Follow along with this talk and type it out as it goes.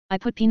I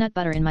put peanut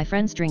butter in my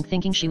friend's drink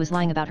thinking she was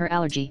lying about her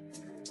allergy.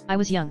 I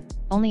was young,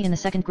 only in the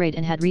second grade,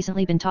 and had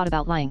recently been taught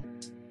about lying.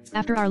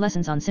 After our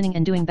lessons on sinning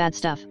and doing bad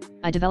stuff,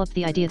 I developed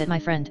the idea that my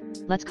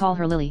friend, let's call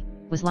her Lily,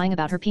 was lying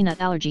about her peanut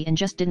allergy and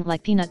just didn't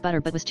like peanut butter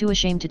but was too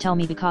ashamed to tell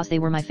me because they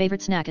were my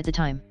favorite snack at the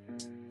time.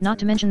 Not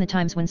to mention the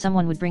times when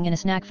someone would bring in a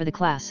snack for the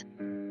class.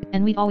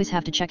 And we'd always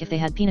have to check if they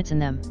had peanuts in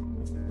them.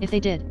 If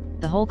they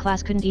did, the whole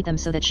class couldn't eat them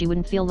so that she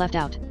wouldn't feel left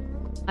out.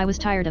 I was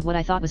tired of what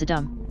I thought was a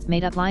dumb,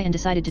 made-up lie and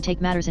decided to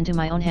take matters into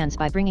my own hands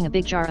by bringing a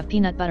big jar of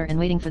peanut butter and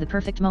waiting for the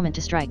perfect moment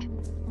to strike.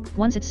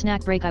 Once it's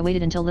snack break, I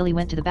waited until Lily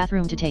went to the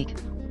bathroom to take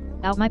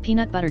out my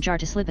peanut butter jar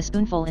to slip a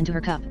spoonful into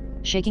her cup,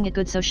 shaking it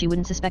good so she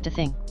wouldn't suspect a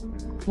thing.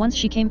 Once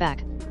she came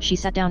back, she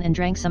sat down and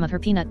drank some of her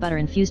peanut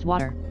butter-infused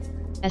water.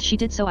 As she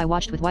did so, I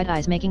watched with wide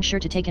eyes, making sure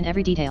to take in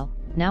every detail,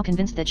 now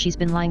convinced that she's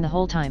been lying the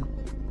whole time.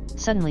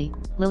 Suddenly,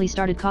 Lily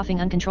started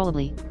coughing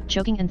uncontrollably,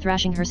 choking and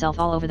thrashing herself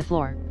all over the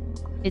floor.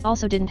 It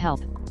also didn't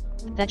help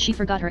that she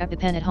forgot her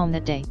EpiPen at home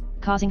that day,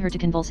 causing her to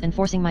convulse and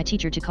forcing my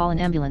teacher to call an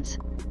ambulance.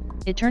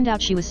 It turned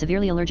out she was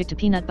severely allergic to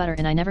peanut butter,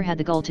 and I never had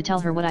the gall to tell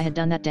her what I had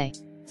done that day.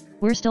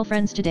 We're still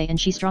friends today, and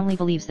she strongly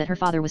believes that her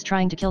father was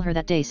trying to kill her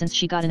that day since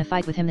she got in a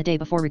fight with him the day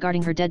before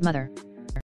regarding her dead mother.